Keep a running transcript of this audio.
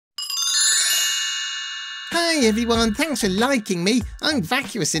Hi everyone, thanks for liking me. I'm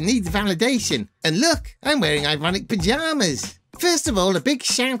vacuous and need validation. And look, I'm wearing ironic pyjamas. First of all, a big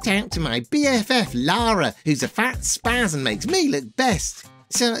shout out to my BFF Lara, who's a fat spaz and makes me look best.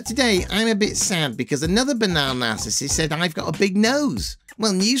 So today I'm a bit sad because another banal narcissist said I've got a big nose.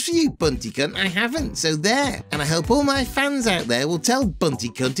 Well, news for you, Bunty Cunt, I haven't, so there. And I hope all my fans out there will tell Bunty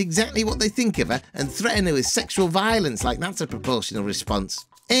Cunt exactly what they think of her and threaten her with sexual violence like that's a proportional response.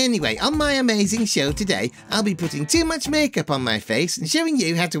 Anyway, on my amazing show today, I'll be putting too much makeup on my face and showing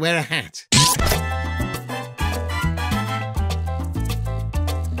you how to wear a hat.